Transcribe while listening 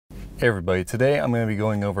Hey everybody, today I'm going to be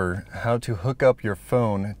going over how to hook up your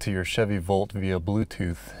phone to your Chevy Volt via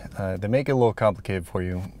Bluetooth. They make it a little complicated for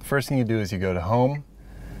you. First thing you do is you go to Home,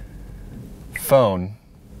 Phone,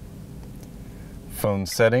 Phone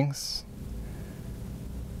Settings,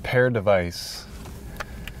 Pair Device,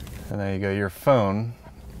 and there you go, your phone.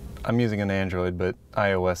 I'm using an Android, but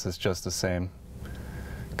iOS is just the same.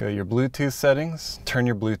 Go to your Bluetooth settings, turn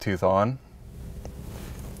your Bluetooth on,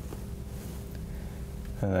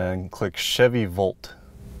 and then click Chevy Volt.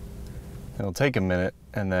 It'll take a minute,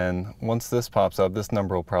 and then once this pops up, this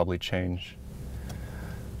number will probably change.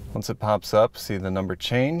 Once it pops up, see the number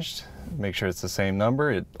changed, make sure it's the same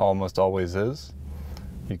number, it almost always is.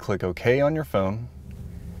 You click OK on your phone,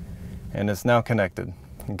 and it's now connected,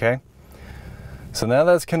 okay? So now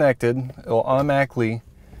that's connected, it'll automatically,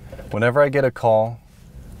 whenever I get a call,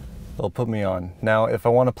 it'll put me on. Now, if I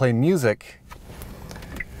want to play music,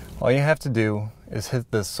 all you have to do is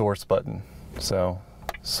hit this source button. So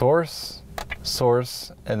source,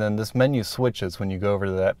 source, and then this menu switches when you go over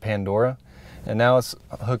to that Pandora, and now it's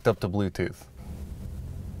hooked up to Bluetooth.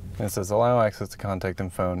 And it says allow access to contact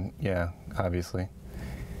and phone. Yeah, obviously.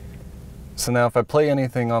 So now if I play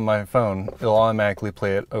anything on my phone, it'll automatically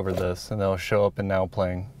play it over this, and it'll show up in now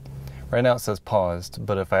playing. Right now it says paused,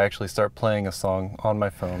 but if I actually start playing a song on my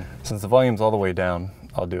phone, since the volume's all the way down,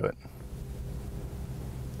 I'll do it.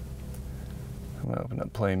 I'm going to open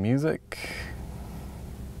up play music,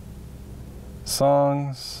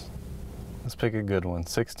 songs, let's pick a good one,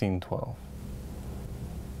 1612.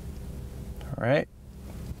 Alright,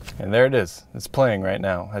 and there it is, it's playing right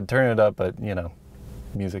now. I'd turn it up, but you know,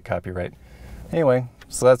 music copyright. Anyway,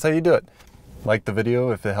 so that's how you do it. Like the video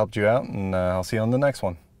if it helped you out, and I'll see you on the next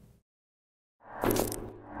one.